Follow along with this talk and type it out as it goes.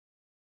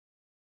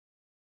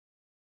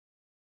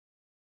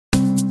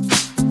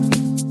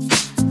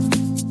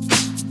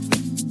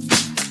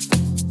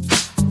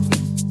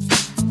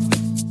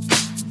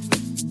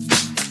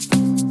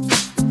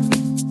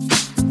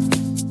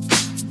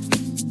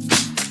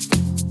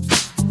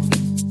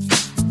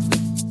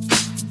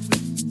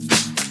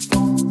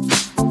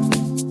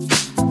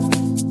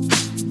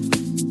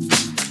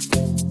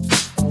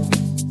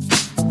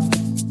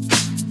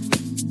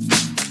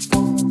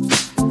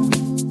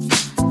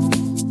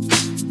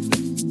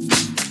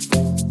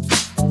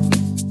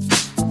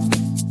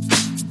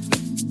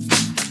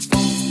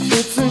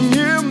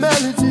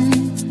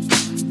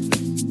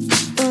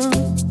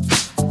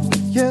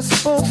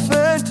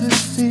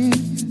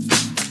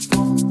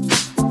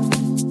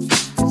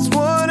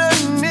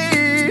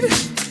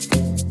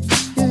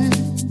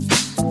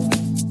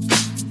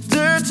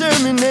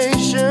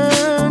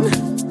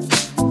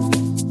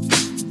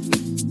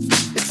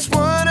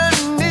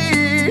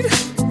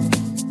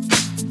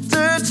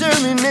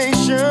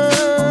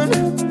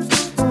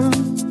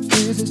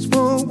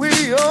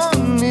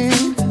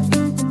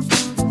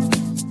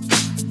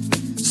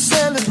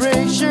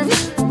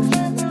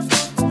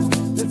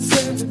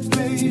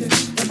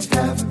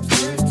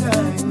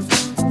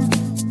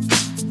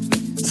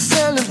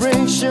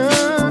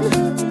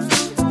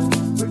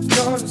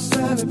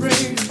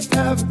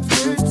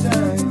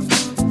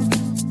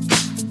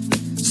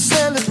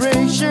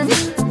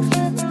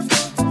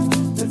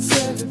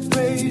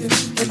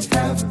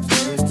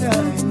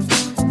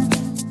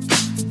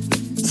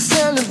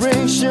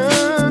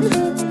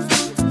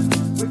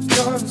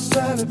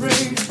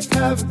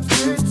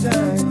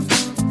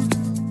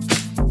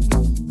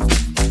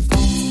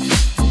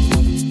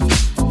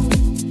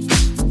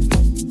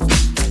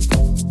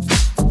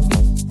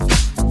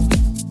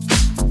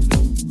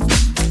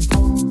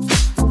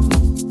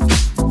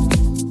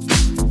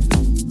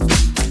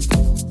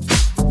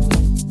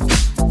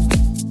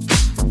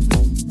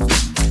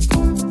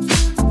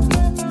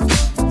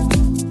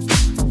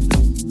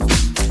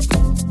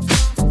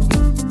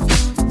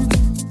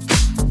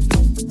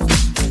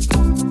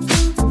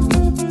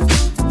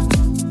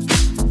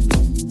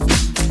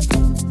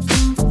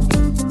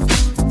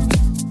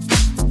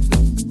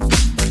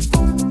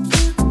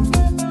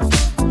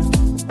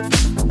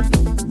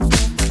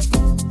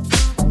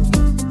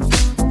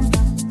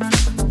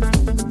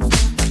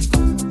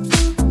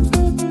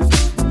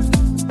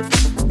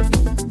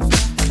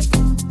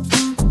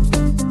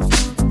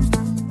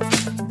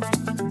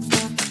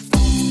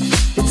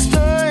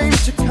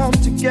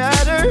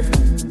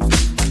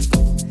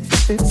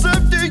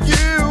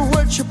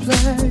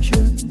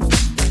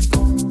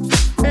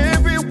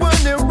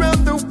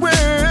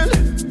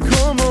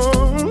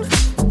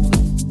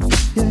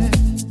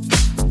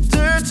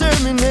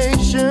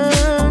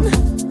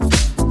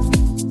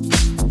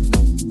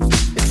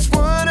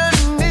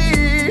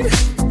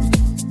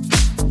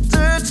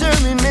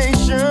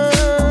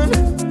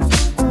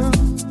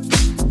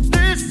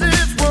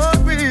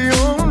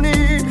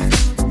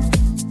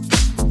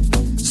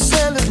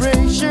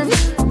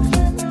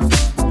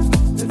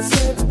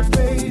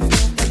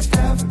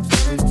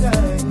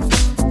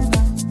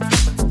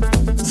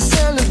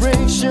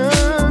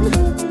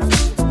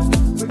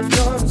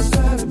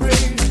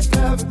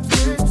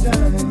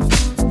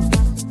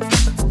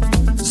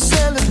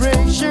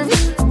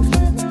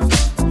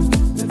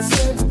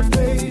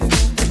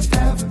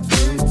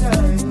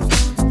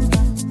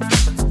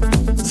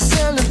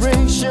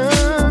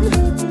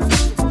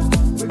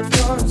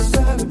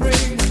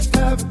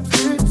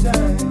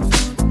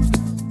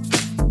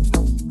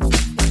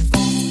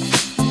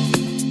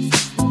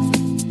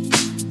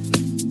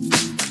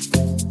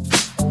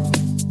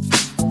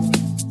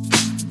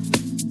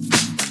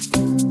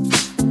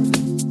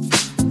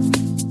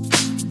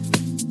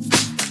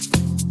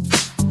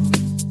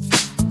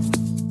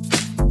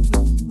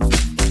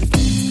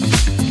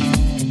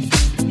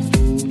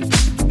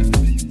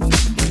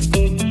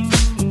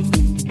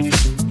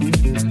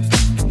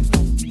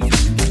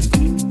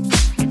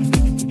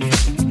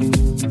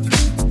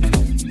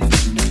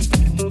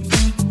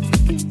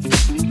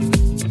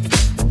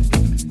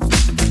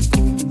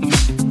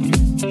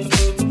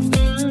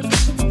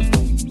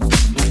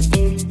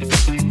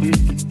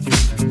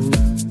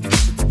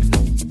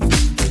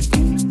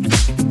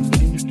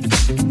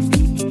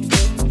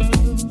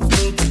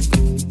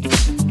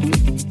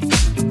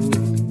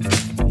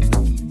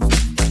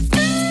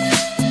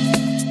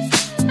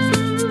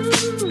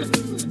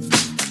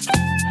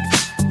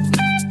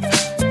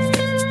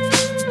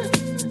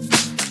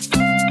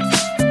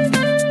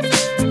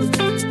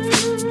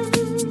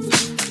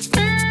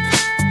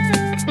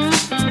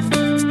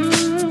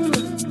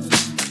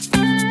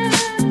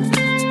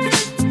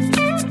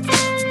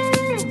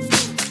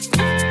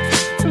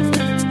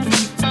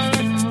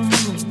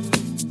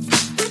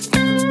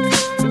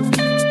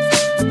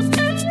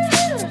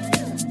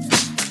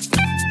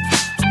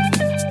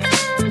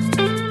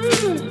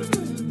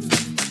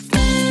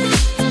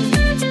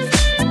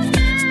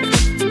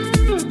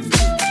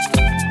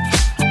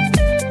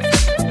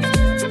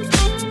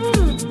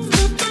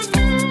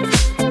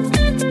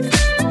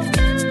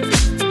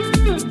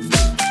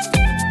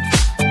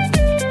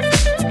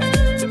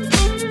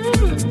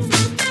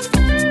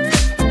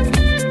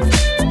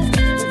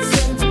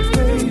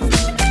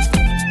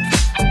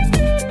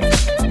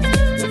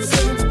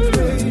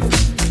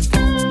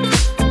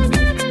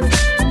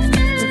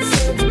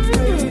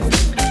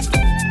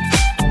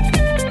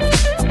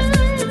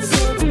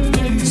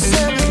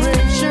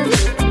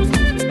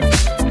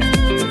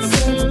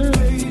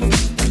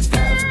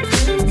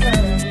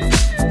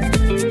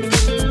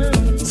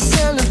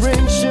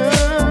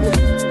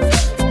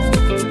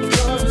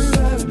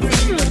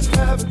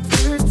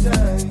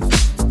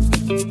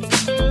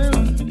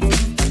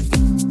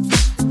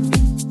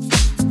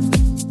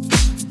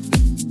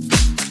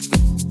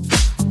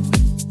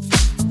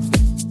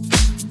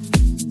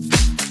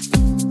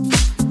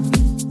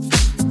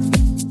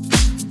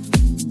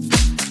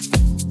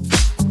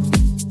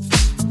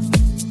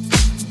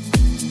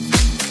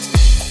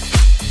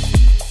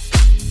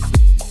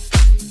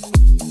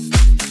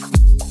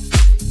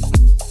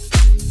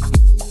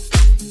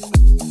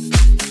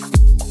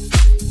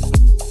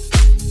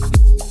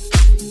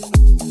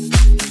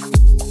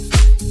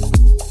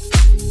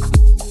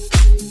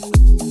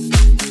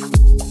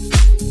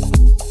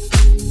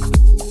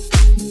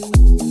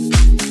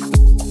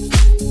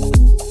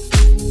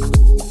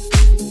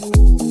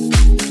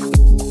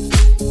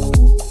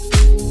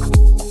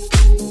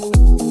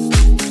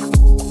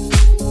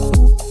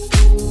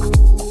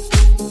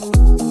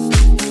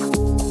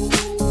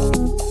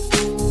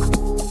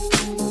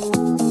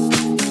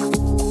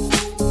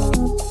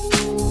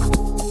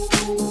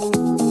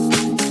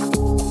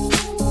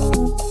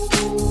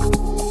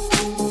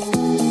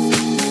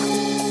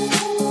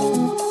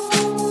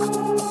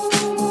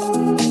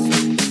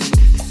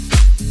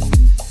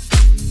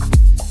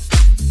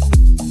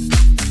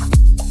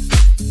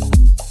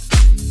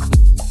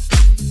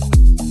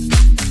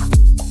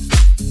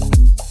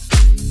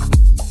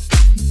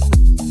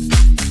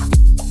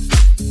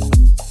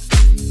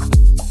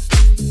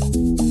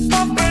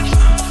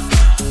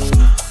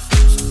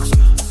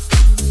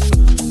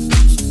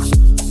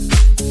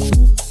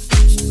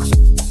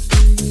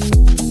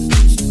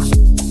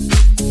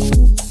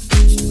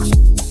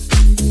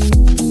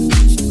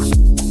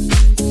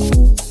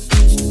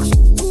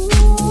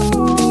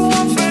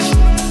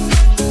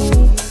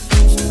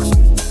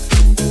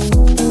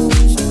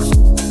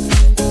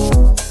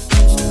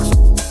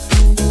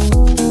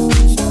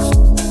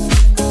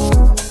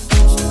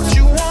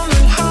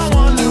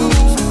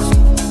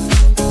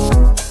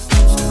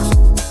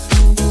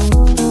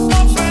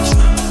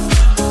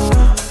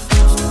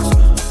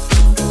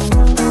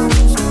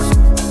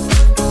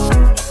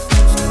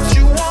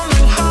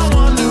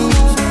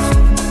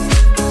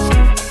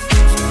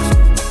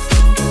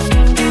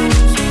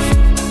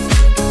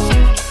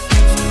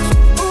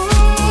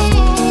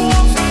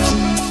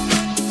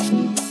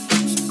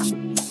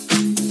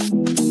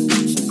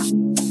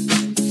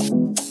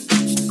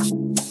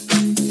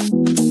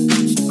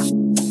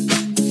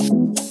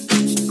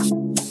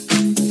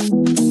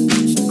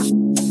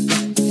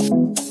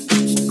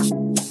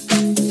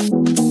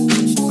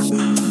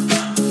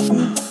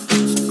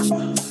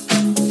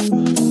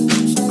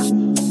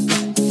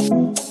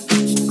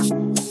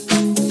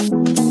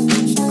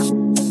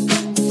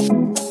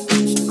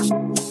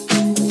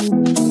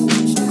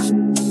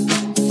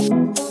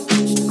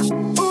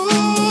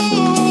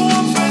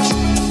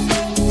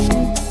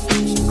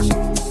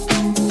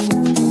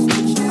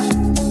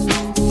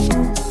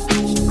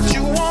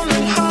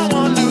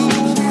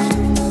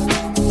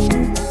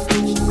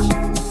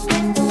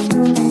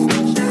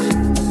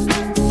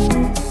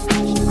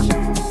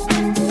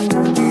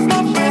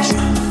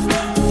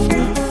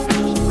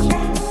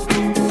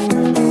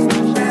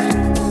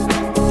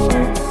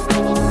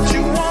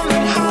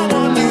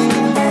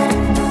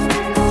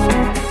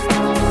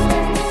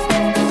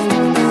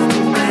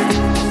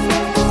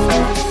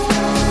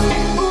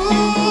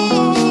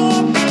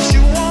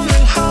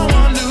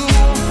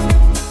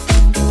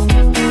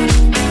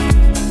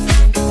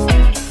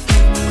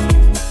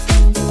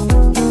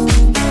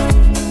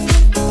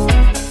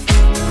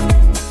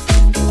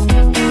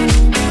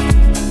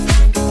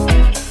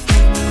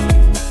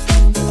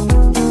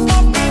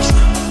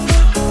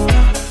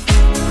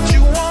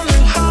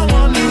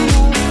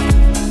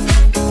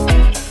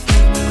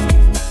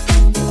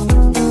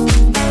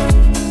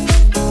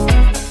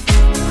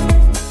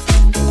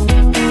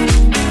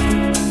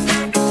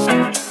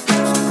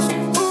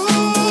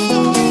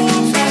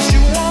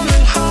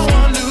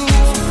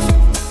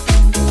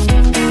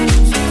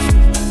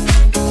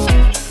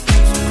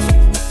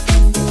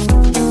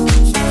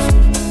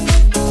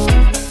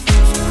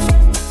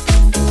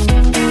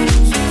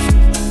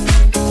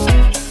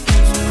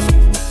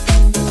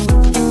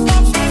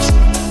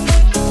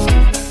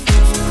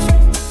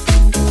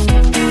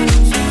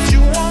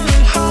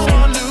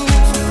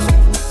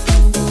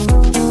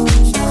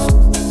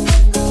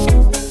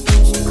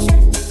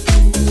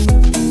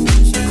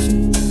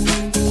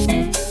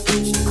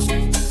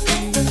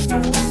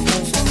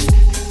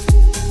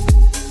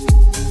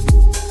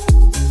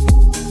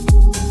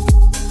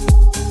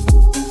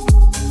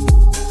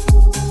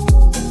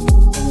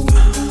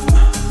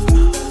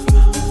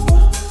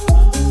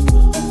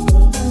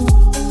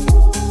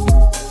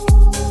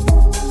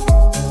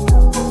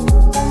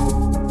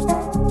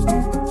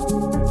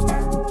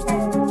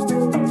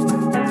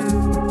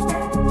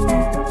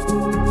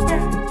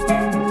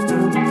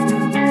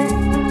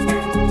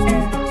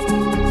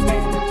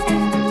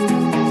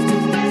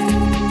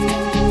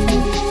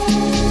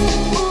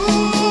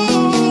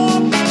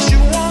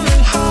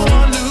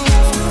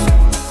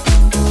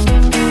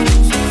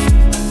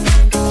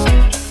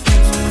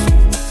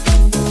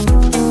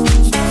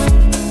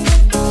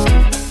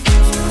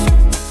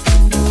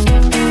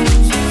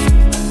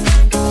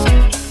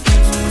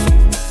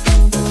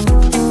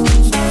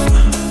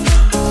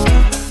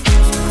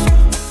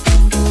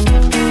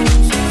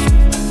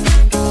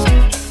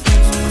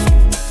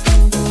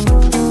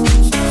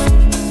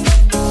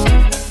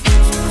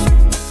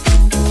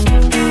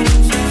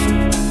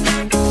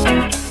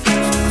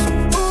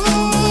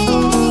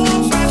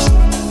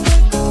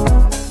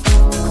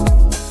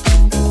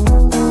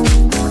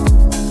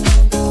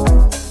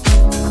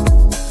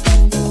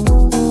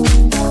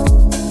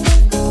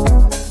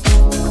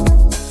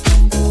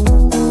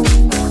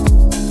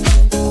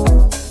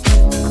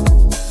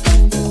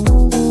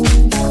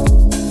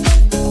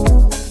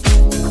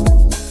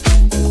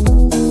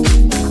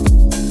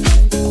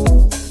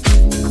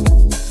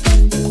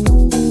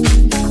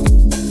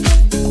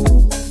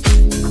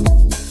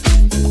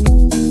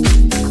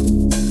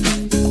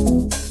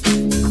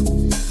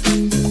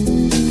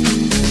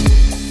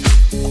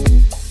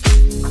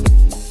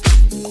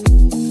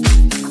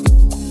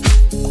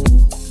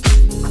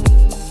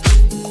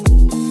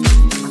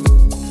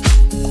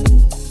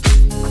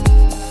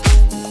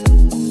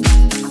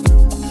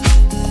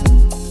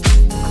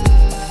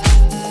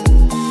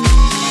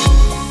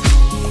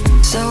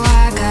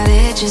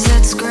edges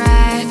that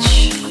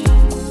scratch.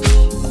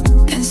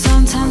 And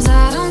sometimes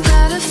I don't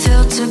got a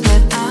filter,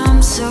 but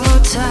I'm so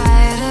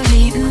tired of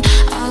eating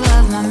all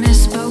of my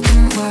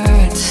misspoken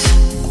words.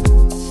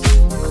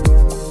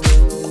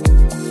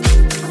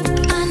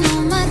 I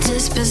know my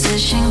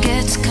disposition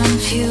gets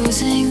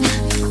confusing.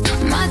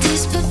 My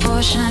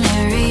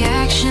disproportionate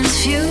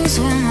reactions fuse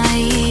with my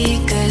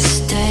eager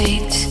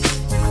state.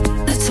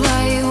 That's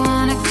why you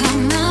wanna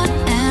come out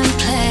and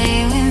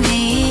play with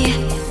me,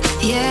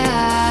 yeah.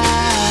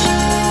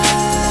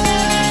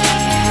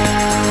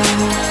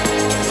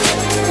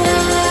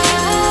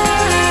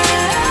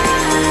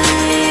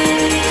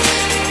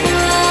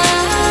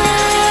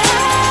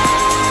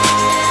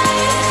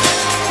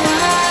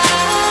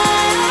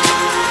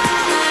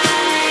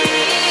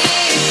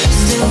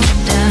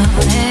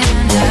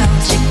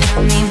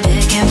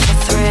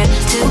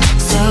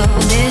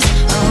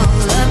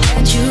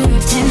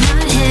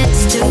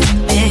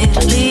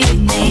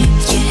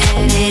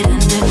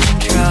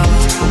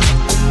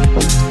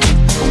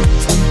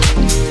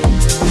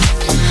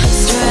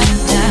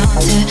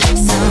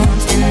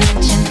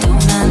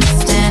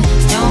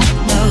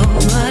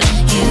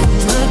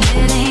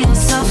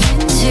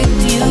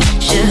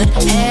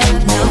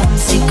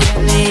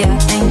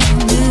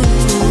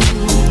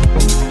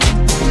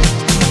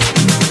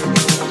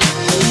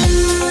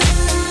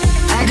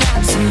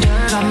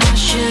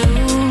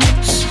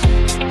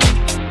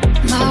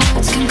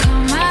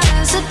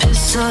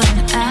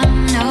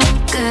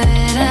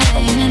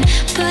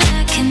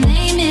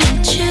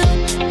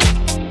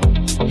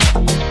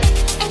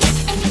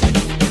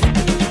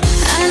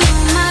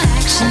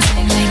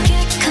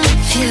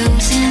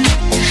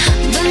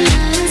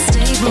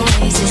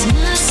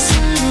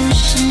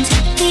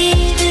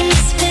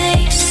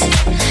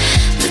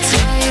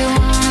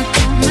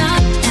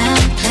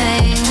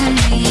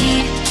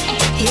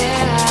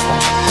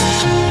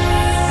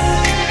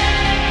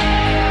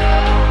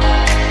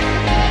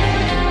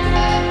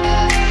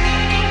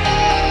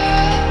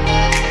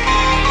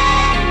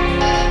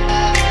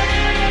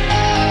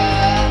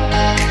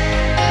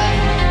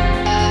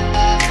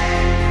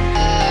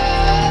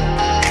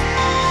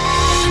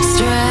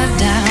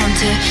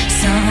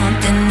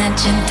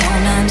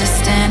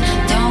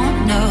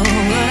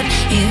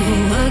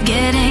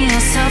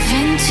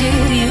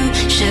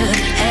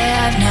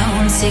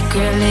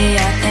 Secretly,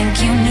 I think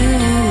you knew.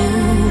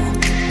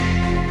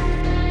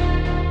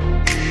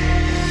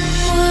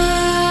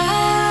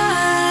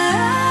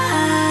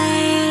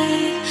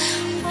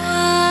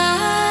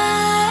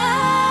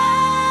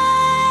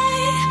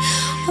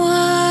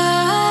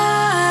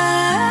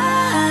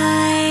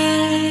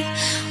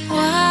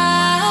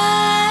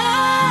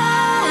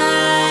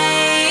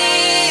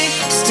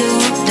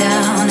 Stoop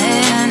down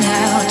and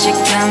out, you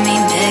got me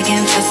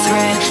begging for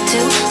thread to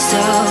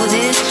sew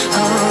this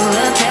hole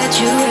up that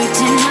you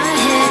ripped in my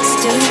head.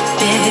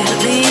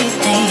 Stupidly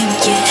think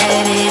you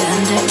had it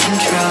under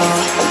control.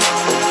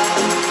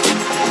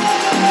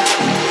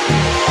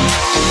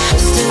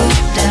 Stoop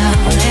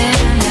down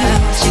and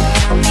out, you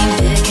got me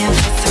begging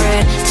for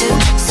thread to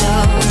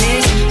sew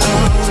this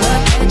hole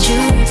up that you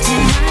ripped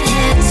in my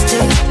head.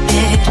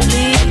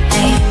 Stupidly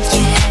think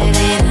you had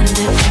it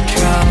under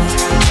control.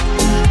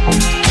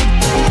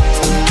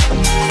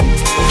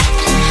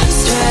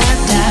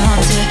 Strapped down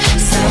to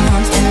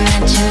something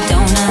that you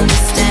don't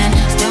understand.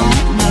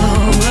 Don't know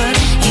what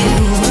you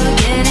were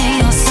getting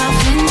yourself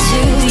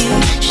into. You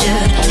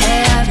should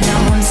have known.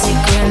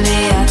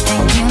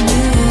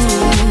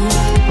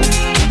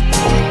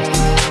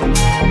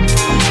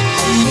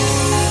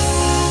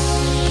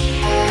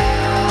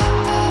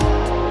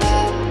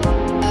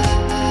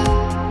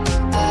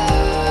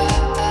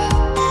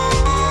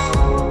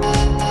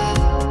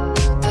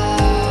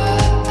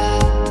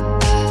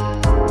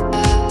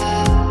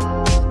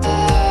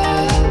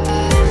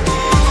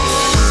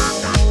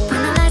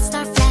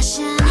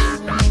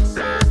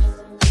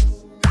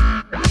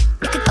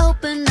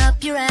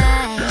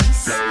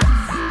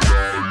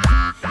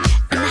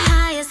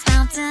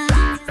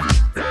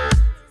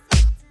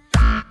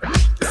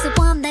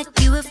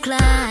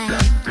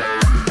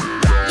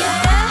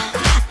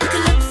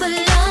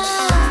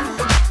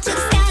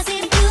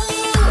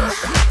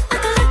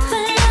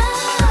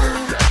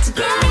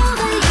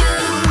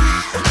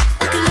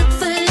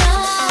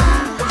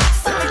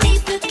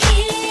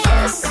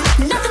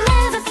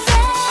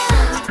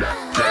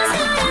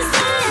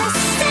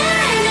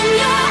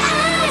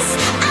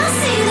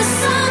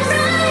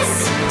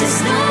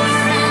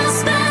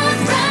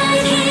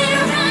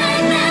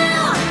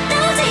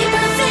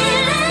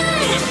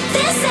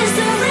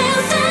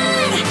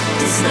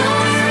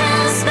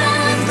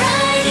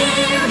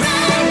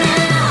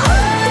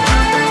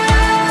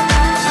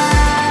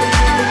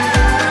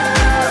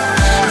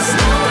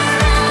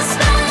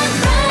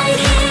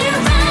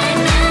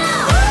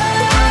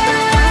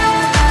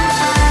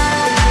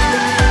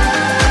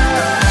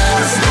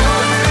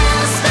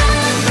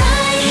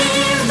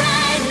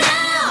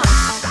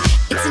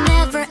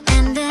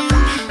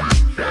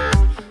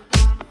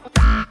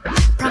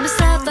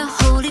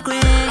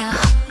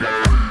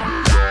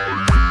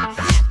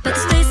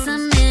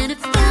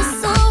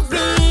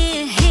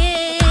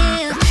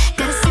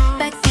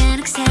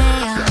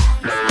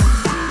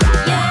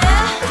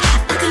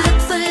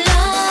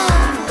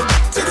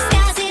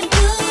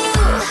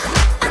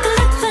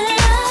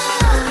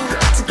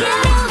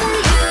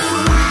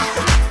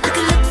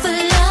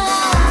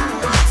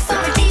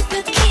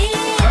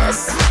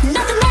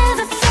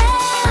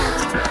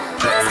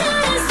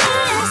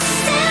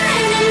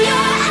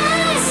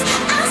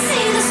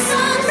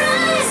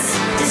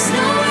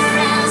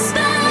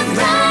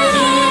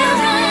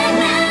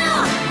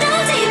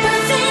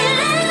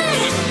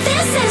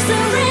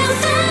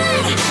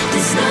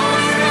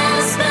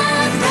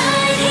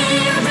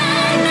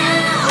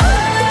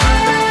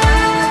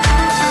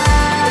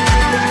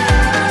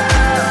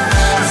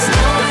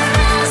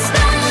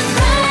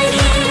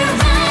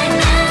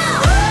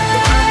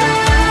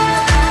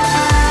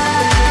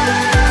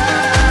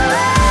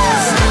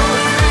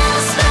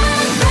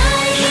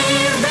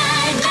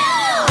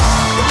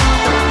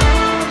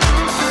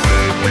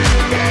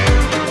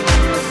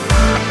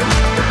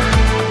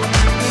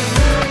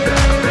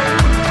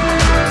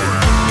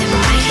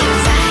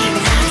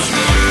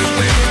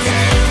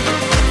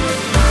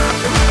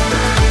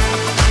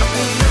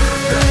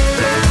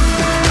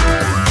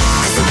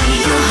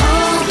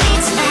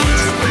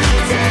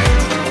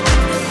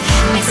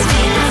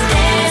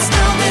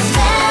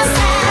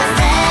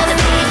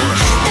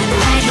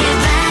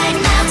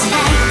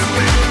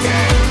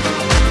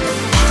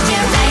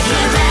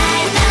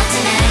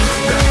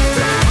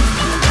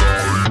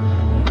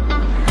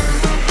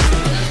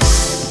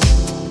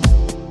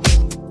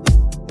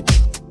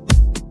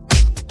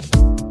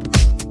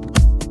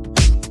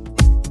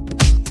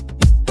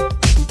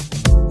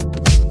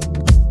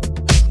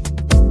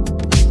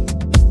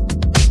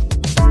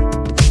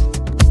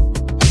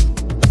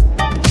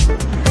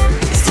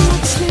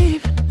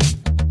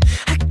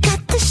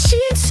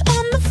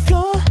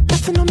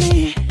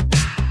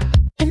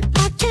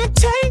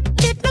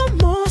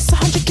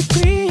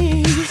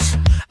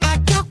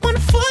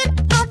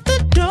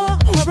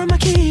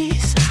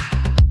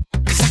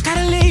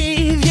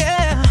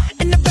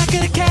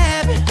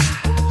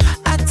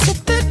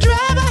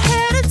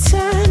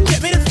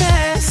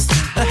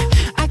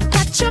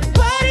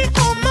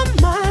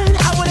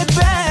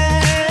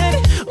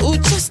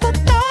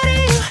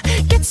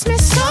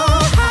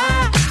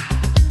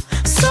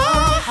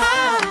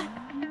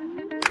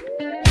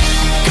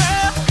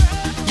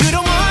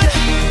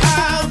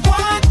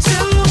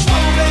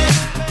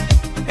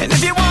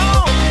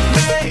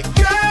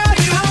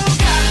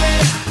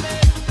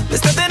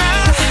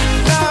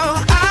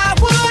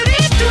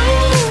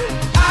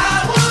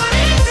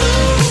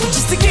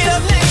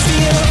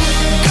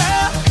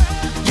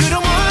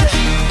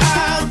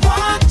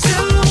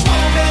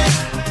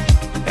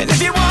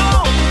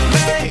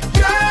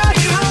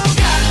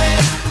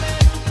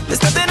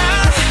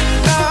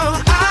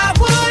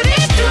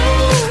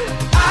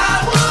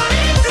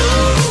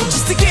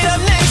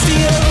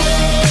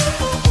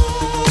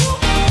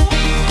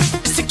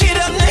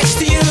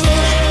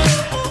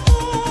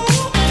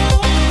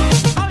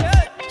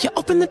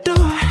 the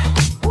door,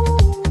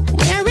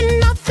 wearing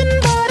nothing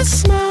but a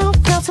smile,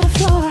 fell to the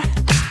floor.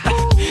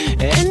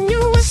 And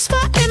you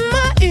whisper in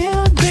my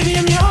ear, baby,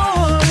 I'm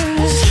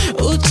yours.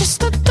 Ooh,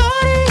 just the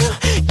thought of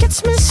you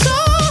gets me so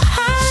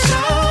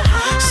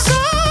high, so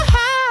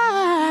high.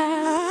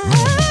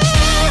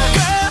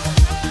 Girl,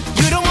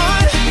 you the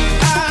one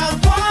I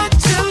want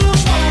to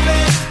want me.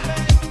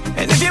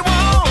 And if you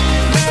want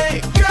me,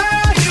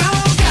 girl, you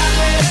got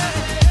me.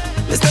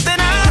 There's nothing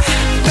I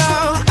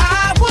know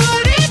I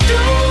wouldn't do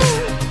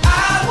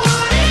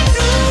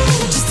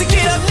just to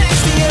get up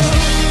next to you.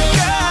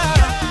 Girl,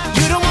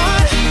 you the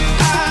one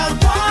I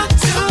want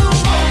to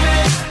want me.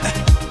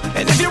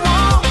 And if you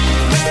want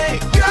me,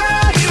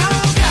 girl, you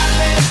got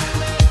me.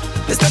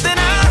 There's nothing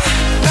I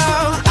know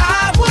I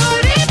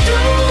wouldn't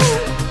do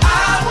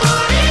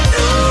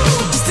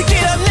just to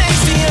get up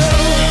next to you.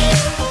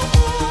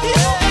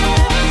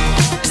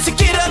 Just to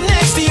get up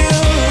next to you.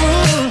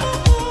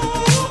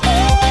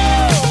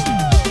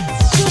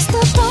 Just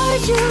the thought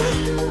of you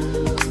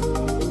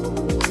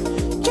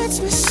gets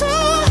me so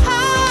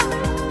high,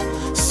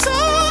 so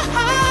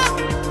high.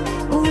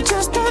 Ooh,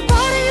 just the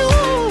thought of you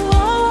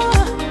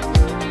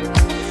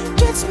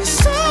gets me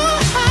so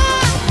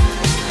high,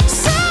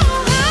 so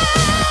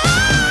high.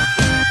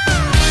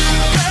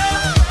 Girl,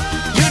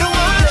 you're the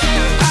one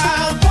I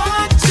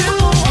want to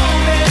want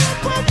me.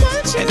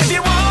 And if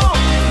you want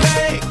me,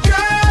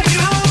 girl,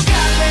 you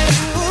got me.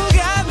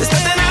 There's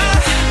nothing I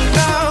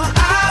know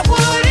I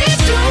wouldn't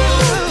do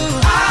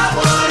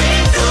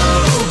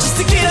just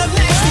to get up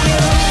next to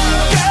you.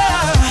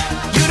 Girl,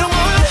 you're the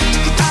one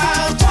I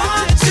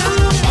want to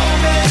want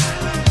me.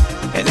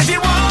 And if you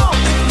want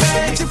me,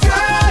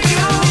 girl,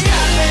 you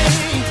got me.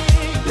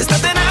 There's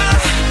nothing I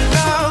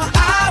know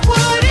I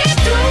wouldn't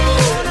do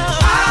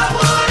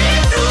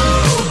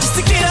just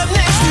to get up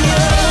next to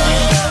you.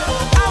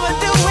 I would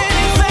do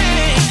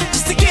anything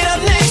just to get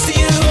up next to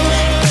you.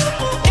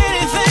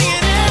 Anything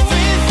and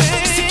everything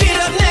just to get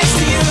up next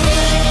to you.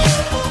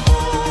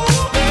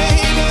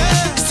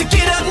 Just to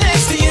get up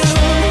next to you.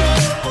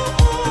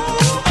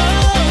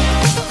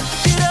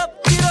 Get up,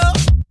 get up.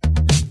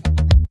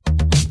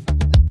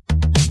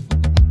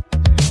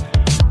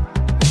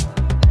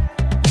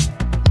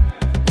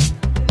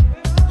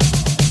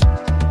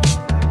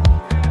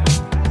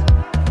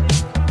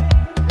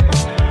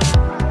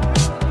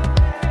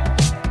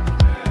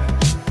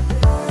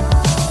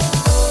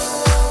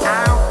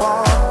 I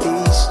walk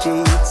these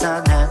streets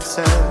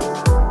unanswered,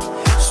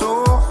 so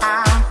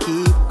I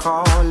keep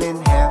calling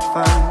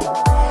heaven.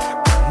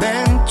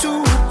 Meant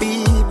to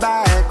be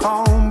back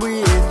home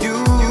with you.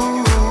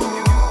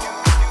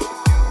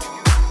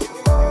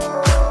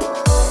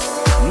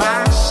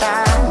 My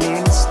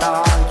shining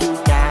star, you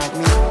got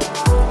me.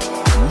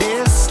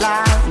 This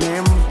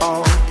lightning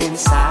bolt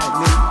inside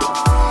me.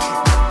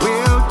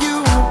 Will you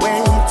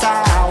wait? I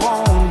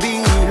won't be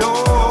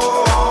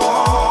long.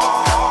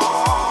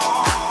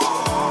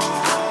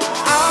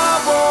 I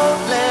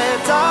won't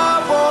let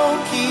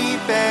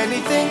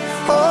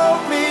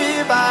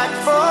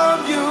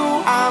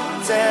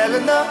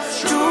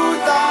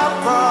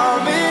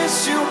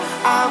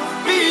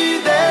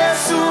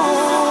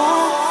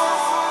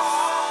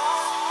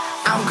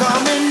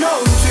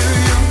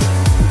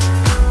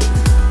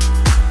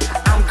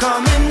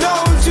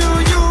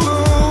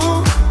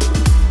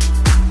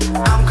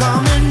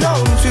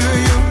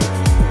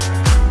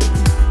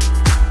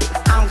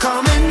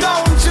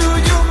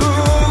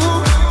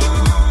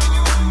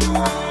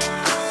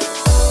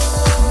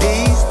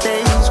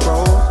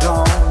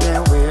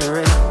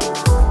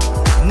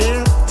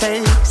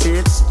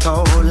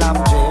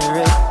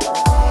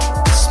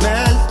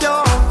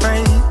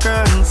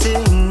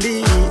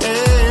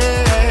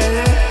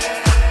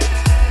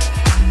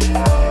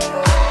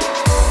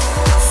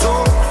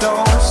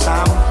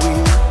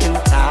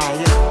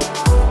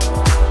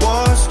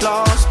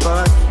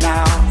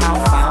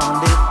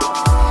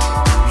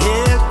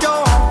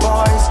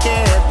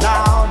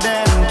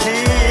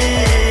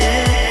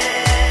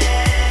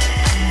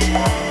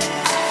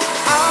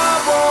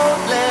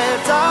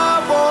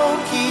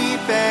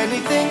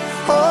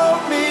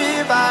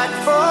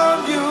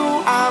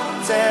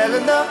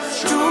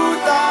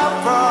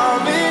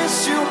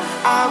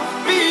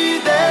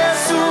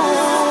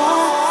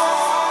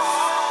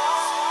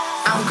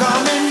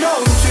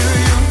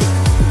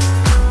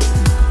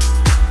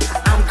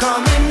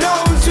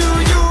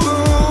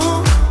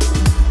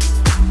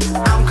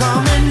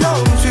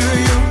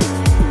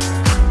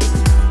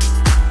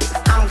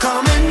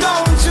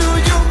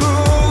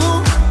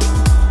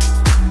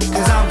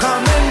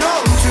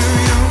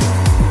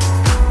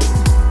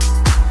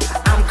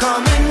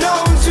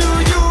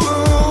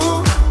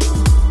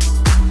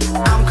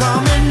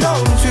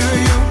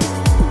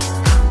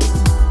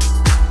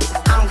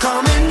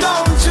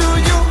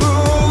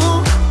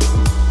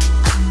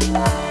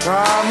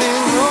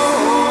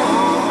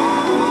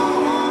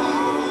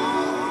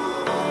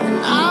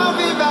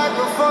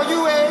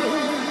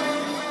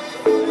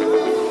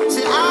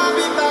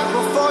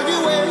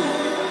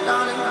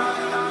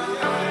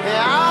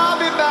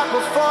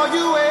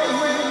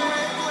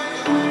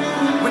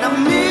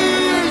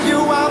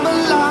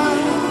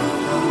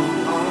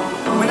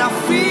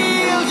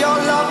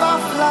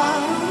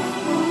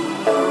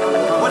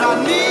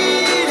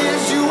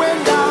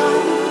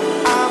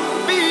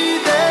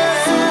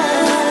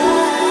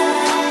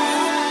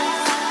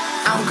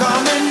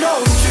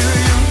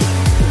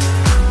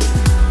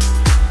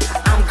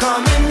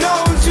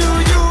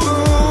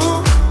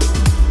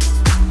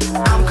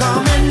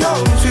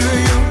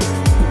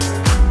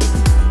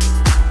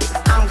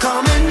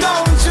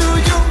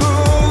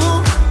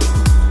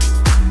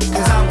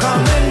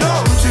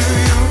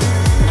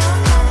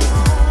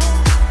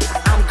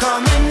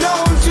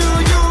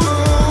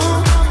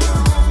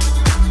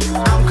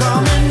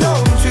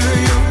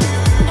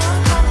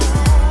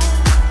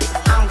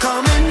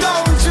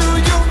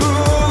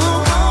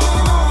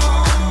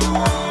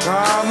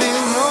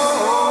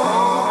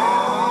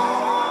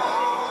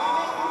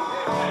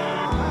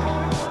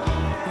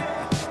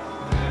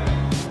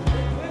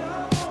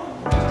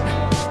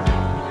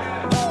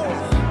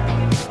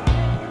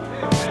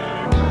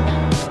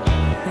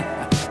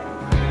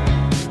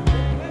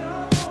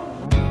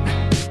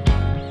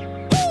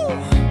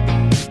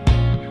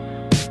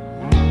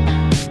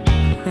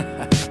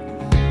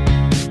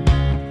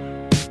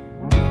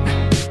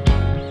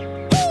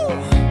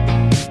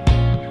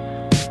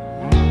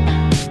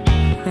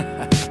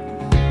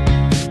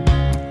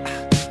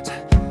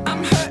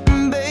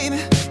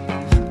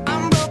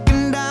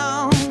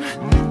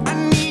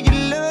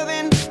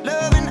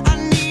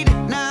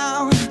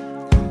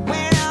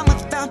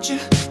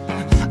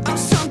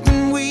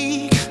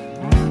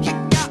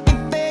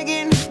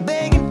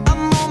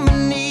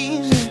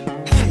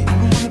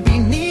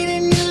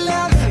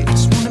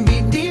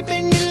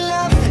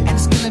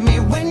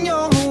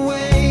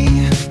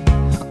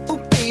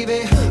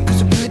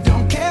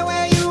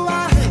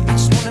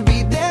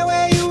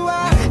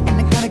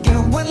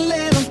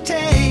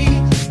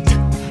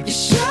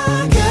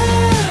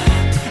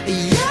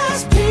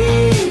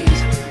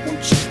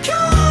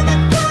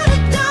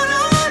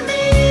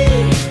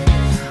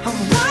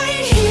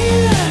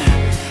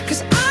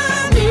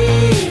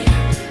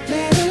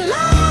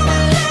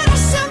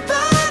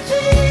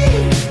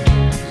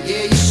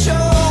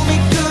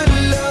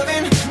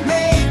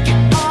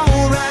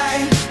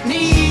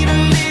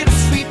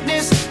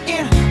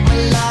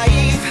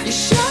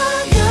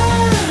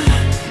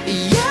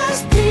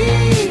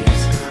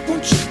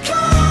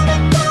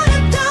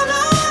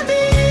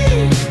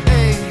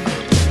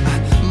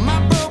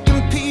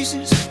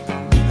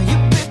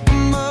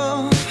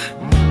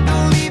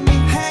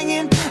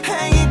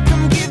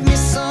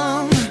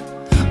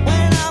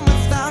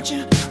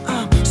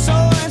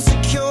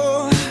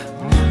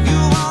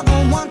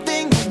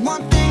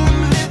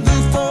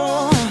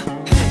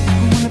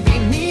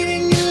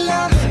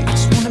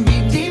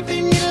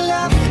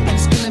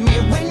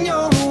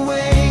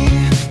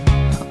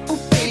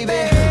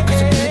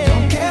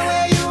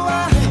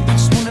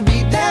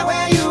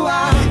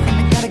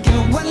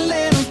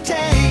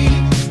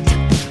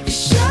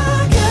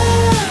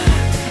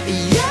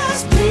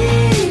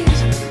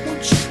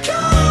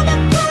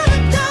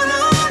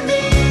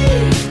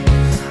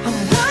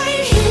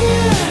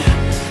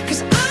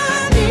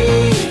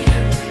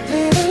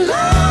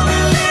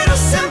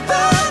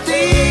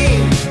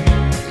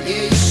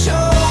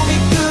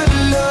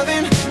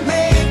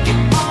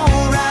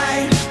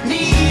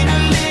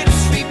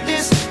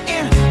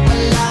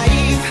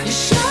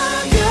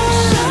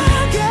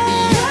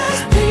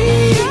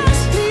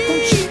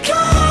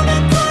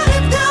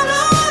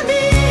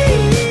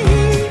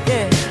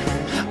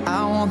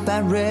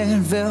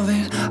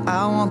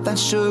that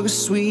sugar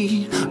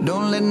sweet.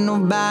 Don't let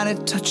nobody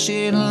touch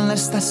it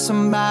unless that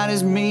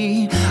somebody's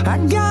me. I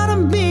gotta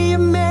be a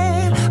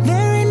man,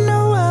 there ain't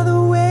no other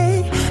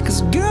way.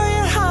 Cause girl,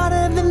 you're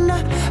hotter than a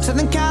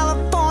Southern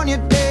California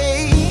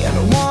day. I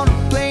don't wanna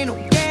play no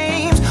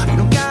games, you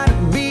don't gotta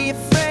be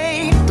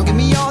afraid. Don't give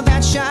me all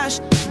that shy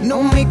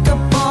no makeup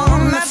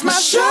on, that's my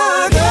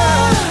sugar.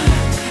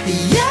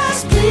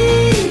 Yes,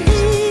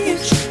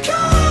 please.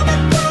 Come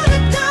and put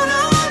it down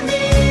on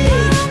me.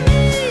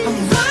 I'm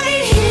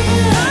right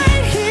here,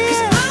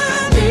 'cause I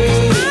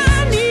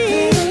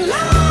need a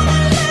lot, a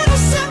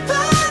little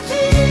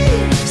sympathy.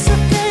 So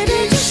baby,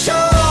 just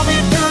show me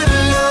good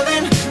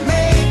loving,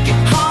 make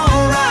it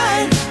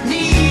alright.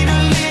 Need a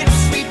little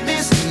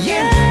sweetness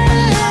in my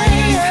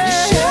life.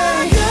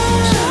 Sugar,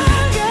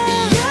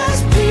 yes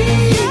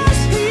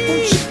please.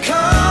 Won't you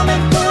come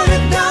and put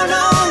it down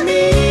on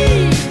me?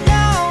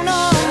 Down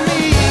on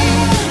me.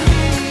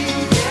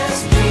 Yes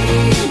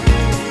please.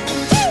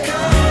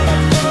 Come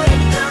and put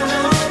it down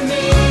on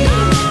me.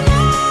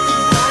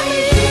 I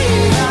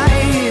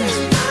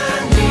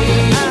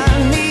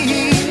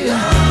need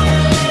a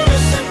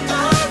little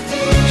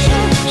sympathy.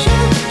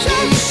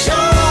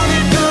 Show me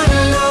good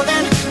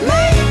loving,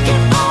 make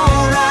it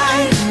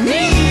alright.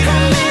 Need a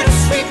little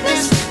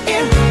sweetness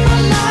in my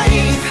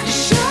life.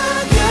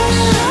 Sugar,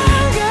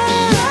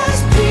 yes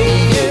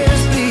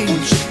please.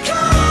 Won't you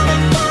come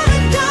and put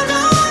it down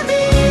on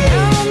me?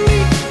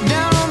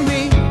 Down on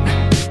me.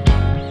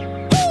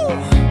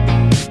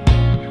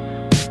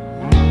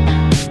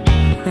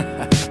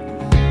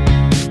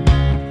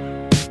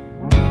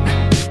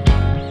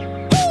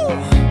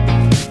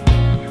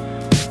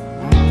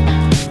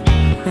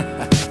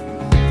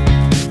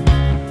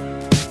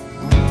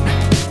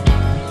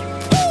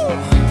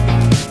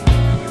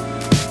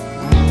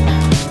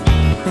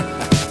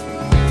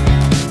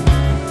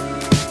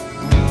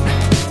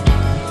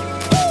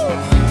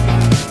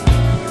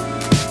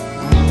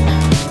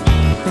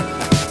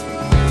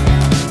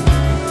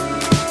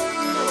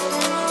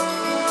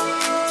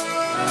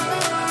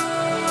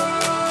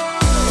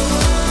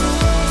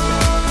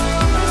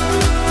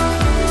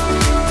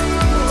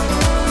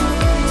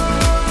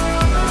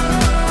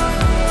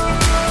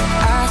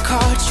 I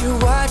caught you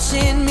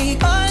watching me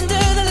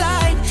under the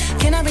light.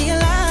 Can I be a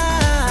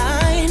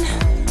line?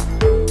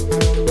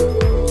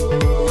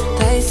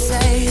 They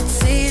say it's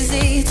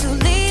easy to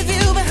leave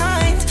you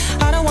behind.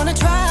 I don't wanna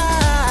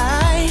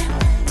try.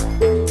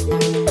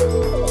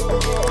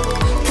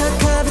 Cut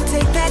cover,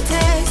 take that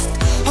test.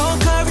 Hold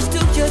courage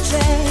to your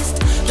chest.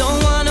 Don't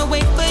wanna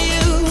wait for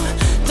you.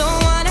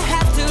 Don't wanna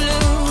have to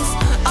lose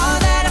all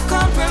that I've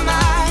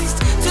compromised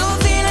to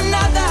feel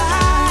another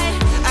high.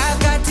 I've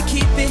got to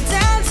keep it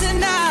down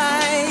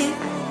tonight.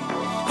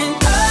 And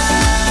oh,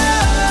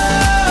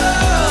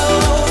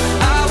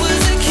 I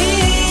was a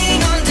king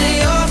under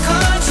your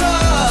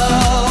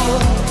control.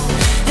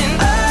 And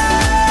oh,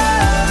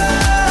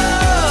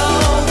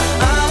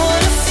 I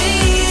wanna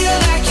feel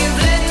like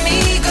you've let me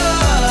go.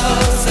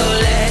 So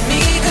let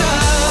me go.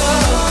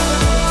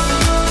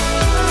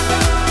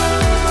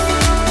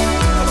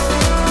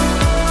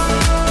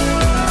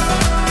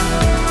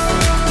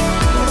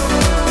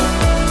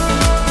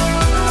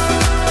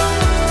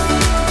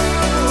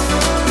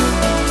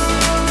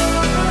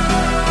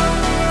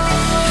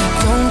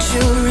 Don't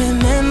you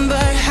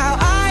remember how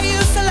I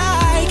used to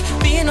like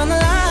being on the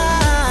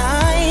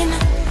line?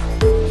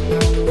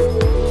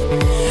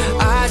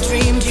 I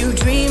dreamed you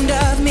dreamed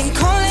of me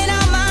calling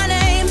out my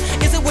name.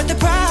 Is it worth the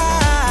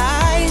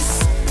price?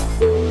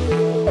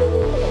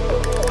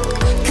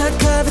 Cut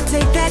cover,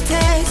 take that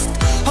test.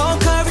 Hold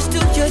courage to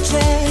your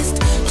chest.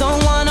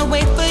 Don't wanna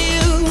wait for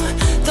you.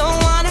 Don't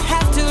wanna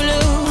have to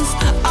lose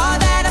all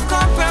that I've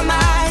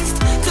compromised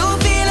to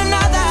feel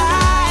another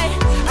high.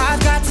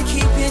 I've got to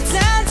keep it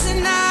down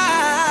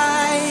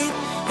tonight.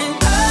 And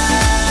oh,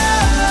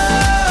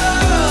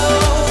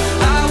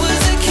 I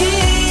was a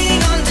king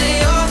under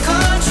your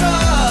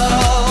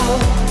control.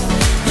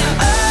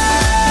 Oh,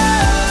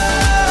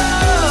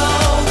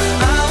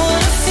 I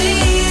wanna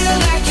feel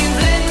like you've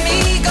let me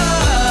go.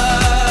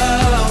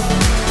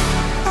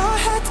 I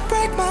had to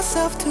break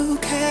myself to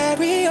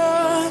carry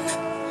on.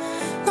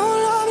 No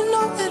love and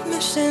no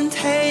admission.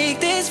 Take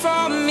this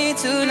from me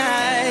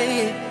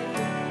tonight.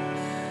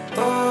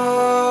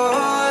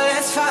 Oh,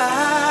 let's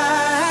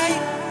fight.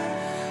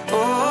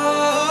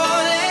 Oh,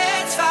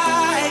 let's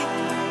fight.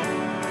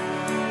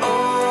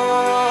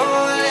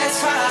 Oh, let's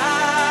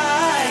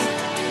fight.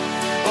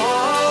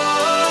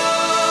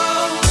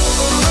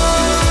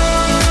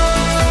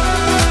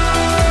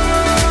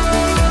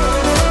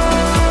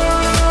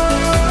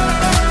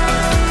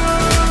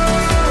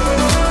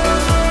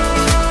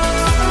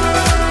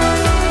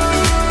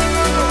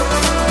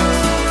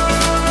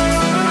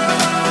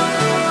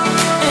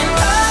 And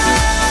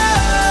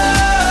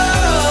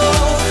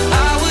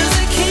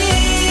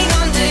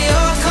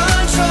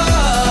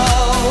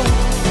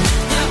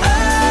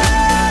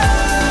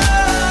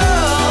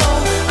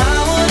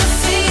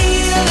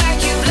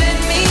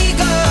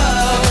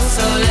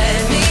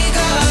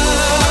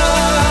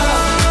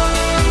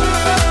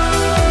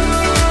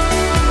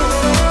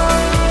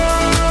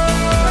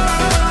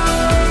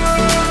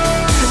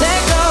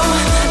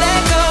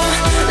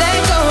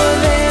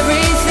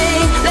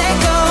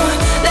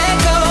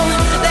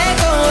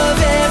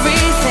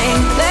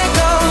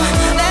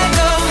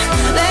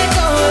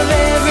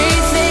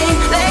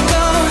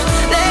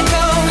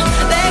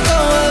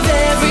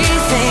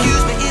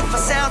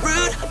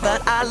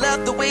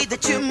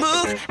to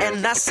move,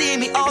 and I see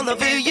me all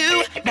over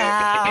you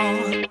now.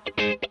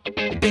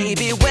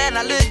 Baby, when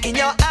I look in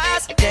your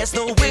eyes, there's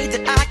no way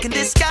that I can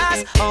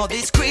disguise all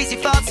these crazy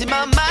thoughts in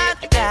my mind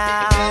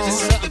now. There's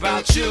something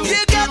about you.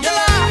 You got the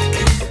lock,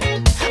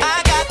 I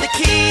got the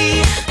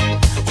key.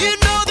 You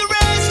know the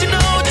rest, you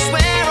know just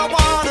where I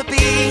wanna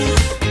be.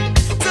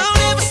 Don't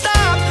ever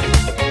stop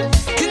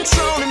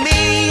controlling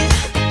me.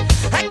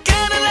 I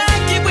kinda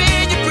like it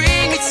when you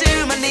bring me to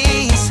my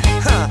knees.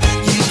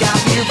 You got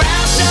me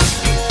wrapped up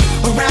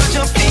around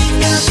your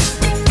fingers.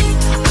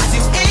 I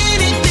do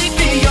anything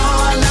for your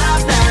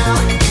love now.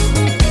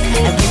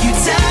 And when you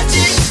touch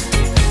it,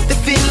 the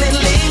feeling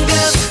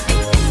lingers.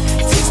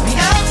 Takes me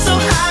up so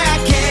high I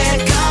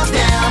can't come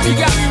down. You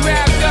got me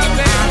wrapped up,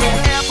 man. I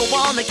don't ever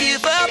wanna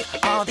give up.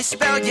 All this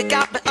spell you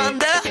got me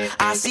under.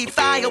 I see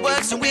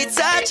fireworks when we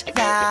touch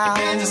now.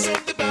 There's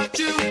something about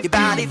you. Your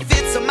body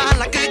fits on mine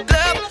like a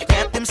glove.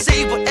 Let them say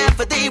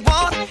whatever they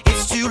want.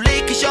 It's too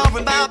late 'cause you're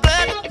in my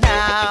blood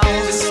now.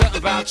 There's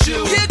something about you.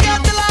 You got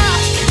the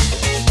lock,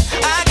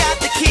 I got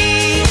the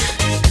key.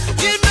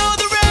 You know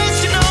the rest,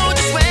 you know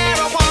just where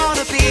I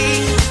wanna be.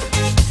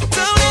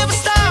 Don't ever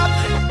stop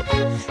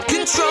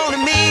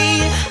controlling me.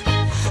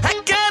 I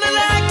kinda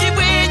like it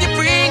when you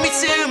bring me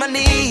to my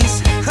knees.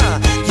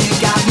 You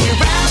got me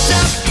wrapped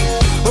up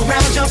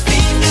around your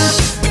fingers.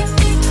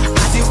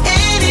 I do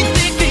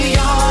anything for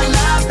your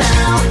love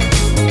now.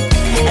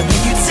 And when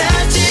you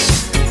touch it,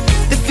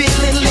 the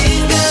feeling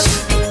lingers.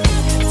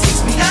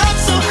 Takes me up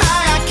so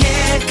high I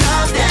can't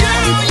come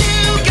down. You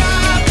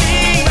got me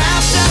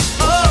wrapped up,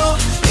 oh.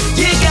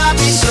 You got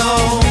me so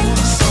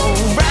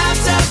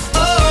wrapped up,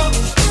 oh.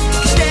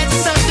 'Cause there's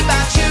something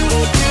about you.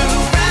 You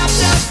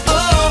wrapped up,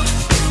 oh.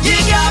 You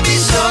got me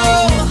so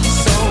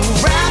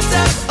wrapped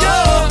up,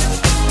 oh.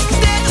 'Cause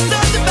there's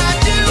something about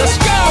you. Let's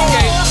go.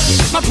 Okay.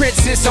 My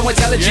princess so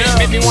intelligent,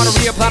 Yeah. made me wanna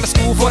reapply to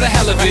school for the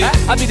hell of it.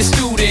 I'll be the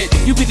student,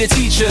 you be the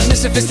teacher.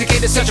 Miss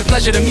Sophisticated, such a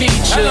pleasure to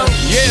meet you.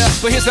 Yeah,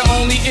 but here's the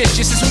only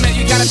issue. Since we met,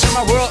 you gotta turn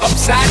my world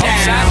upside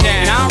down.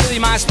 And I don't really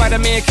mind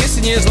Spider-Man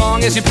kissing you as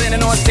long as you're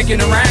planning on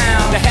sticking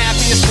around. The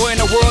happiest boy in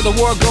the world, the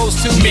world goes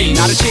to me.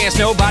 Not a chance,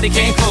 nobody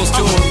came close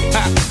to him.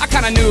 I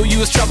kinda knew you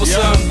was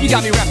troublesome. You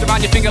got me wrapped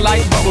around your finger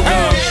like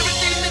bubblegum.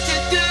 Everything that you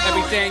do,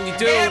 Everything you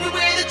do. every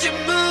way that you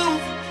move,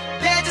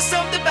 there's just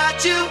something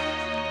about you.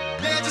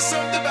 There's just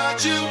something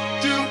about you.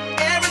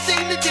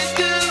 Everything that you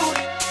do,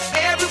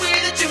 every way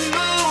that you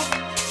move,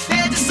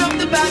 there's just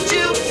something about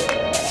you.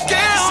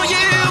 Girl,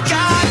 you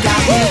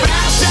got me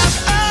wrapped up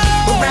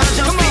around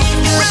your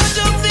fingers. Around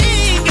your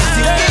fingers. I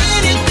do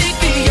anything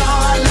for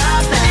your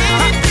love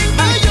now. Anything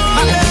for your love.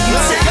 When you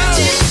touch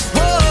it,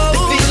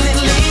 the feeling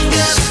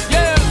lingers.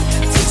 Yeah.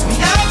 Takes me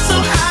up so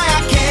high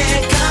I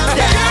can't come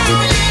down.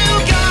 You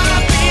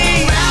got me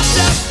wrapped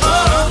up,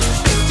 oh.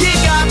 You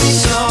got me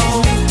so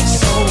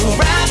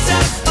wrapped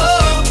up,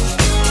 oh.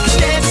 'Cause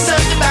there's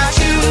something about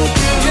you.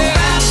 You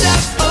wrapped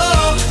up,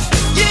 oh.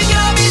 You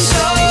got me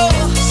so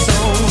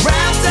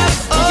wrapped up,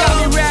 oh. You got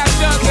me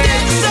wrapped up, baby.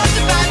 There's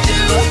something about you.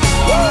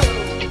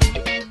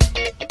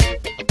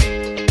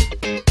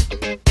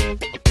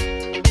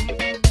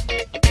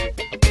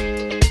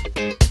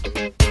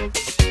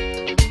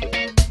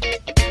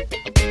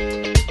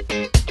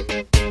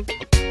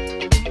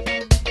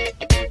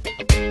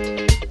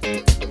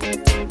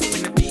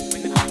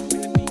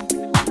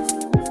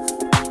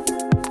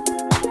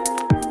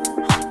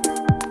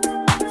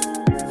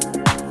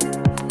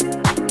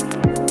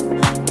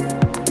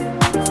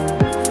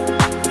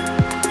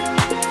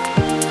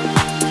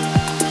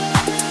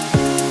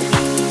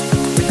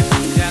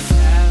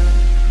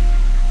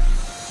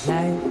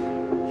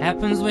 Life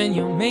happens when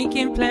you're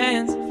making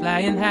plans,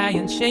 flying high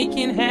and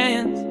shaking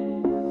hands.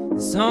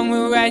 The song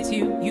will write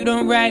you, you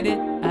don't write it.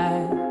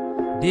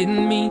 I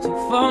didn't mean to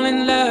fall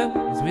in love.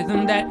 It's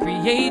rhythm that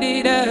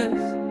created us.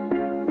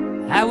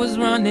 I was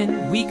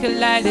running, we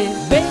collided.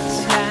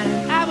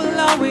 Baseline, I will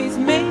always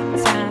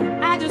make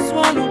time. I just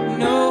wanna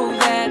know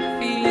that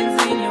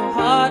feeling's in your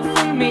heart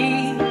for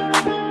me.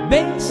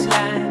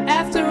 Baseline,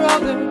 after all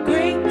the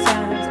great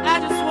times, I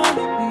just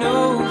wanna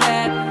know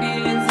that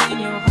feeling's in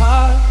your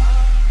heart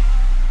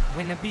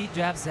when the beat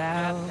drops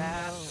out.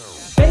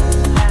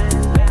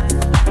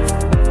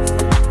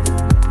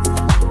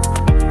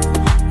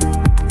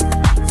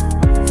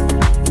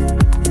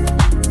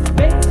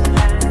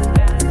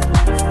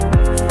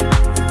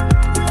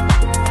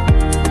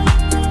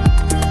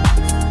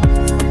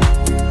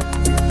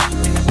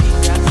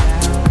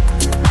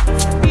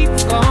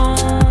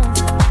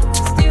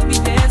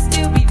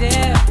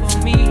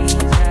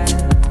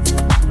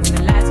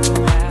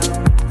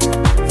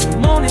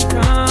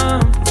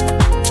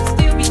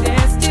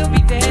 Still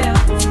be there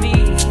for me.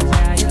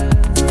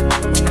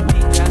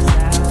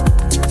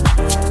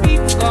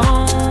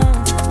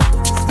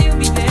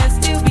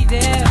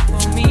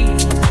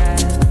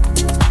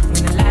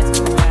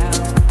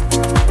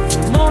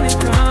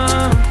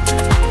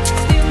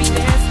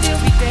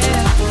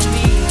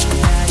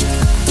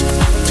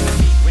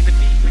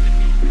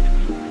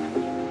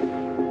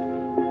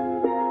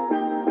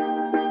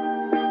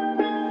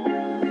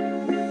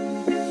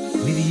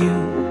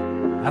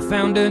 I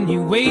found a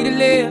new way to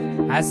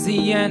live. I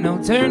see an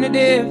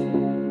alternative.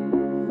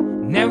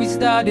 Now we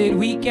started,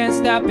 we can't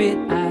stop it.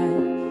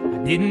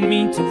 I didn't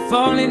mean to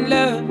fall in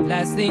love.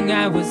 Last thing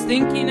I was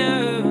thinking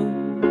of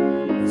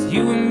was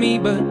you and me,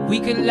 but we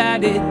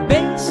collided.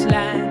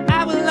 Baseline,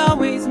 I will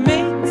always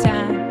make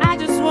time. I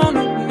just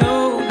wanna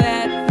know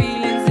that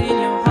feeling's in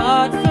your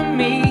heart for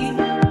me.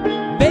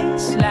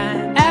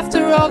 Baseline,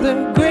 after all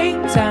the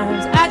great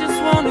times, I just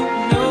wanna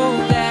know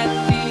that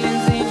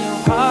feeling's in your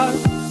heart.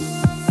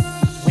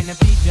 When the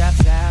beat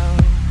drops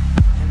out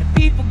and the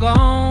people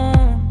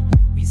gone,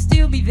 we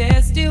still be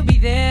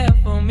there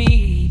for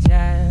me,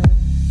 child.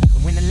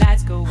 And when the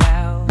lights go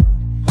out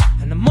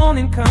and the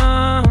morning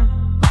come,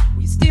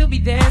 we still be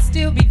there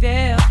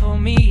for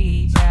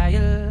me,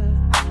 child.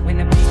 When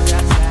the beat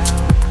drops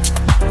out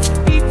and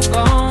the people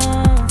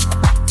gone,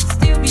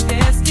 we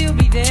still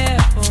be there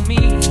for me,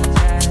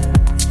 child.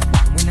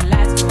 And when the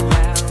lights go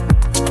out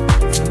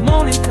and the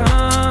morning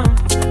come,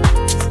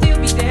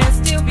 we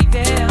still be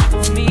there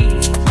for me,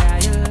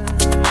 child.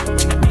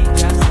 When the beat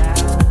drops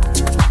out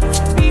and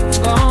the people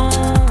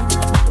gone,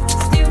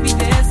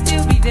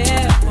 still be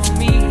there for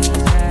me,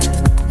 child.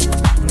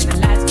 When the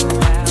lights go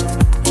out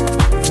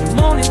and the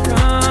morning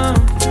come,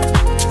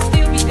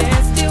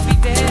 still be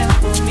there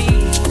for me,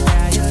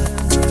 child.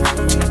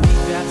 When the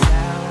beat drops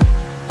out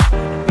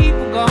and the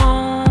people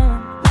gone,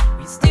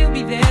 we still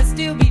be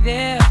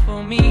there for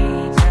me,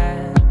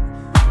 child.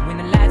 When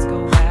the lights go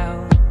out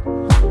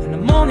and the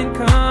morning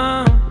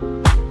come,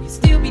 we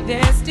still be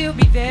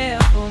there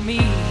for me,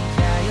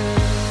 child.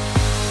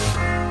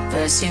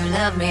 First you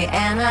loved me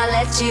and I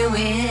let you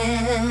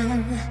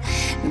in.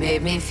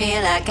 Made me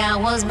feel like I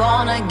was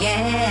born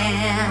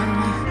again.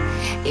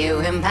 You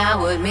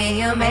empowered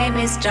me, you made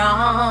me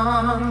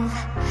strong.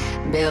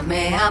 Built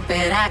me up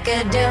and I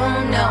could do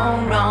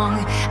no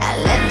wrong. I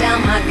let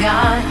down my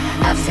guard,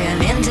 I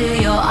fell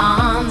into your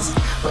arms.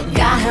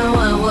 Forgot who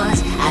I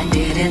was, I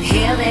didn't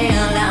hear the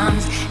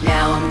alarms.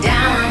 Now I'm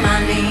down on my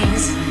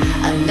knees,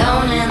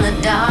 alone in the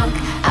dark.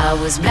 I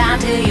was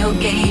blind to your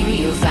game,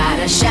 you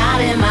fired a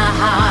shot in my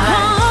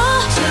heart.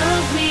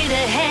 Took me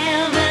to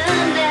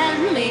heaven,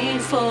 let me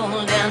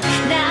fall down.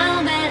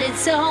 Now that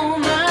it's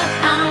over,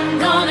 I'm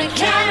gonna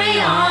carry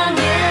on.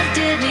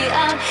 Lifted me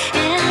up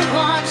and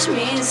watch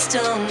me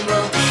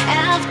stumble.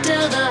 After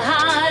the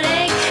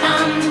heartache,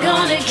 I'm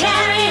gonna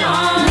carry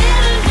on.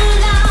 Living for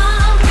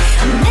love,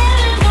 I'm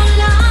living for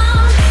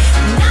love.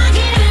 I'm not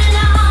giving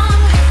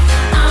up,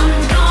 I'm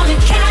gonna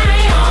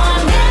carry on.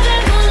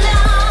 Living for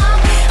love,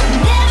 I'm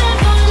living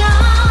for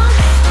love.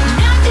 I'm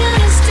not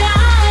gonna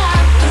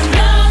stop.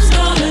 Love's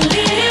gonna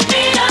lift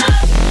me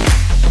up.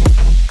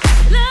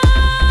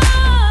 Love,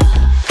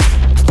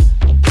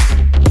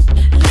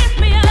 lift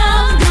me up.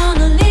 Love's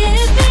gonna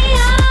lift me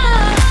up.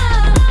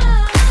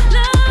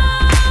 Love,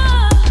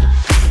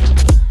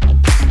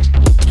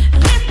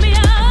 lift me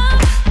up.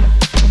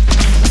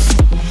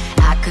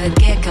 I could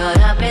get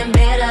caught up in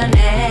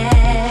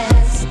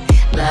bitterness,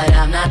 but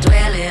I'm not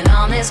dwelling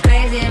on this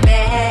crazy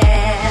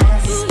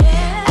mess.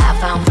 I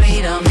found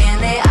freedom in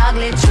the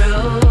ugly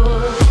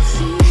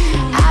truth.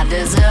 I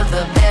deserve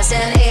the best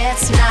and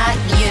it's not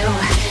you.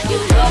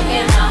 You've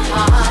broken my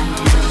heart,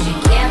 you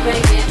can't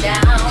break it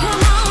down.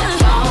 I'm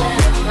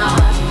falling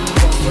apart,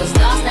 was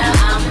lost, now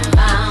I'm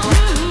found.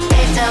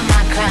 Picked up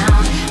my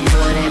crown,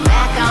 put it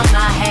back on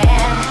my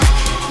head.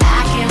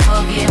 I can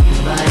forgive,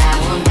 but I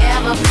will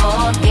never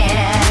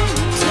forget.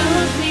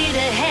 Took me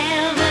to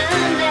heaven,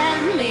 let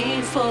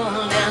me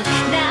fall down.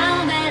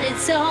 Now that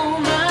it's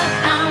over,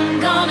 I'm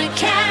gonna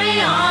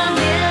carry on.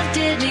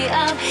 Lifted me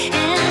up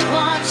and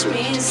watch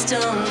me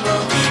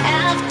stumble.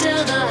 After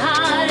the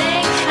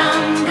heartache,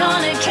 I'm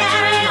gonna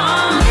carry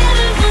on.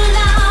 Living for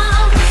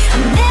love,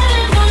 I'm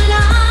living for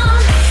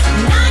love.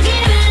 I'm not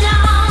giving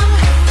up,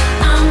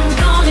 I'm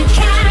gonna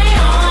carry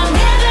on.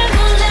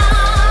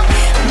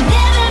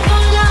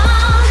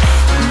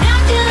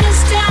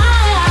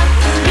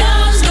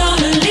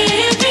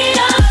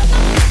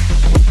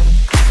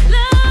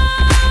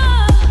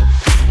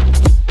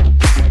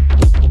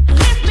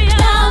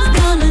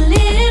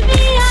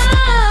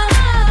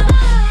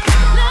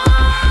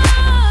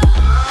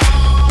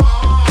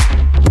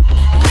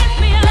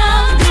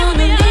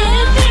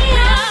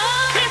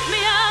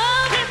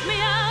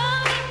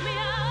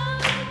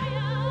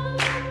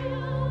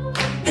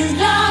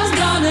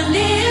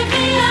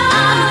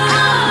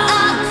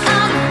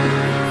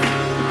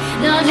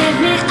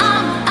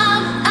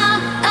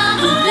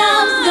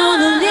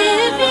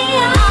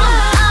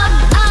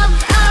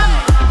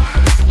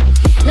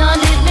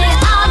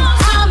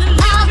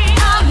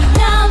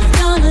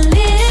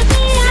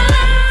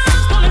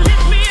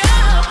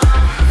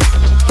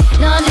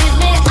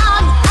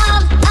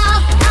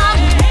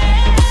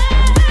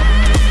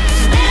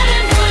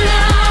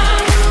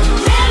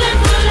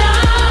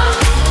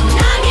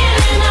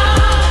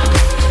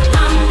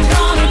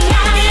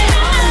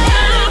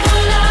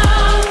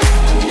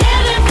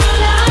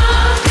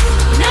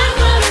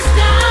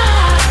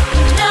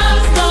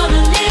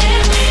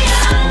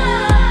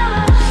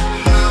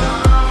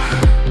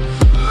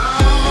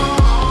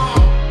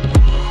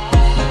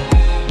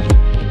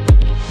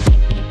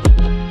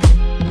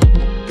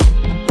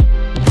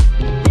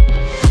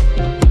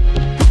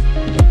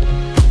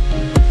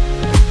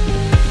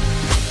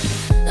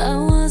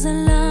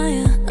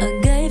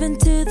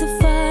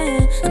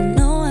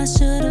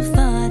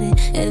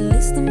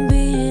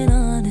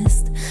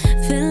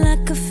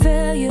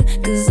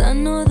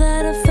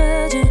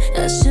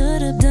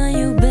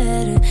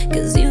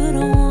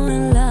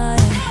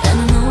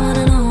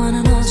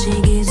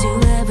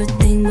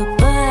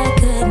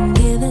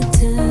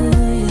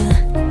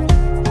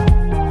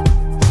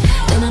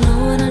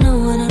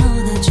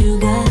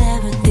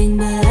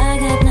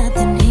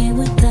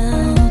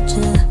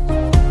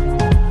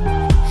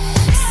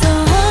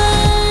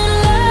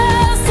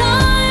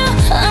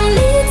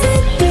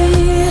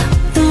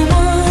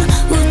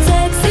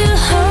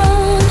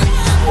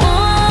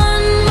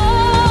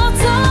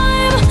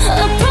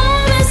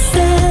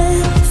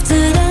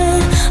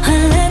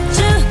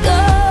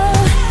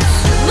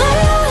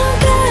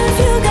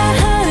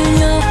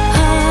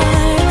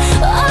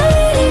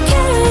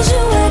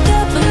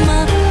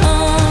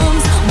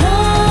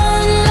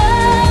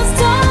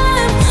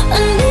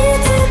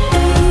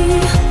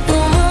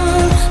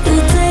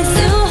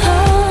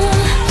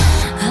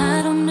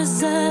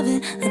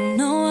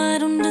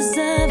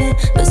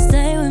 but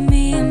stay with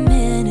me a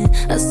minute.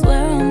 I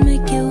swear I'll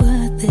make it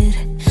worth it.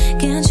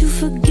 Can't you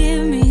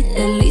forgive me,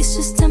 at least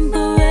just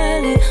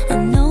temporarily? I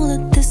know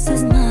that this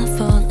is my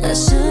fault, I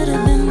should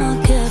have been more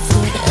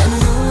careful. And I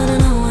know, and I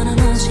know, and I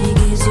know she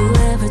gives you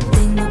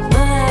everything, but boy,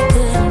 I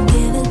couldn't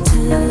give it to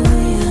you.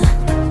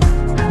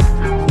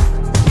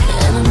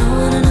 And I know,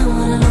 and I know,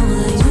 and I know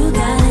that you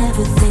got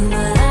everything,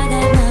 but I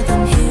got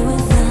nothing here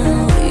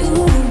without you,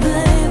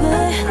 baby.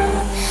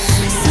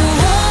 So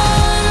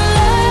one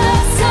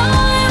last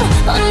time,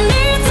 I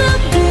need to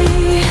be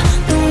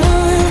the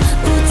one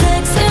who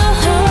takes you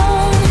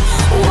home.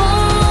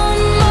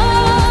 One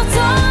more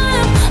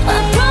time, I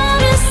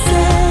promise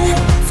that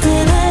after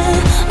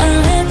that I'll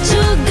let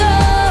you go.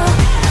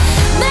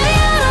 Maybe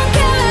I don't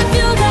care if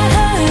you got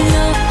hurt in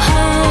your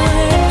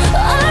heart.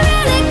 All I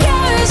really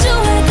care is you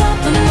wake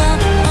up in my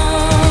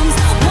arms.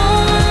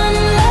 One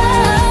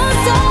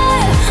last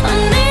time, I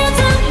need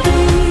to be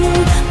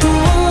the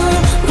one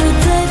who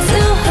takes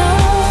you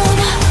home.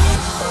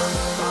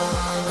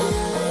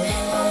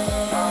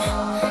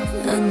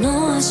 I know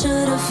I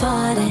should have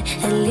fought it,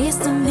 at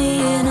least I'm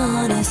being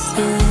honest,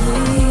 yeah.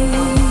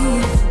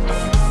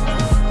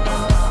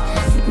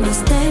 But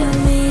stay with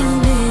me a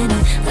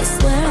minute, I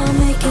swear I'll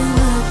make it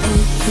worth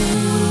it,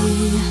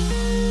 yeah.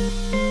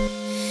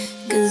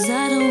 'Cause I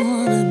don't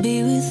wanna be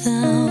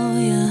without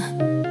you.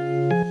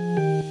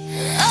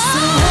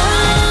 So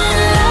one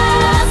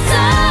last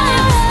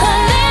time, I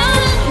need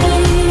to be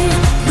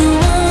the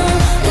one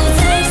who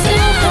takes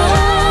you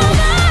home.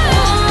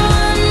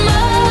 One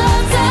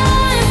more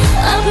time,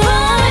 I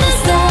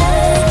promise that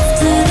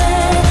after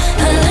that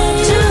I'll let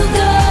you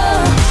go.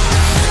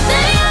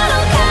 Baby, I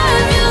don't care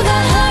if you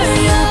got hurt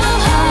in your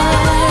heart.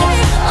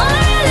 All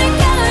I really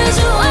care is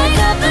you wake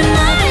up in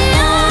my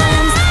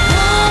arms.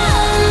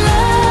 One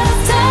last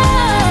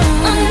time,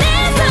 I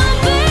need to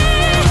be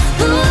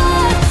the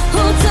one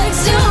who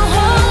takes you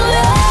home,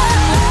 yeah.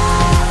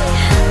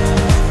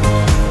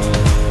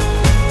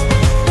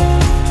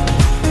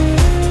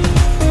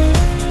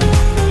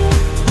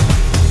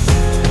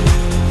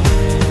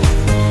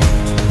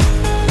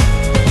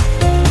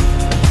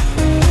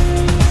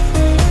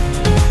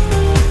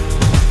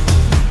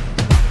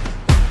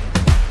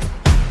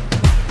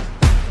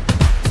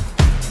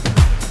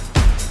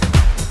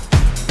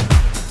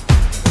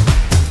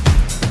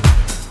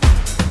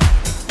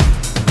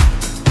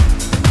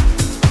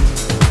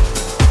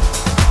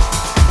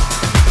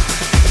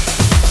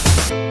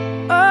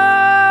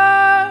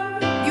 Oh,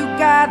 you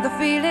got the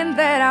feeling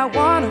that I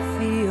wanna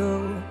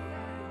feel.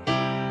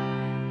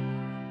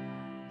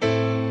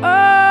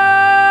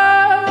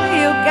 Oh,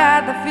 you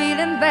got the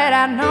feeling that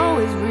I know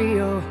is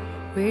real,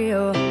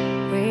 real.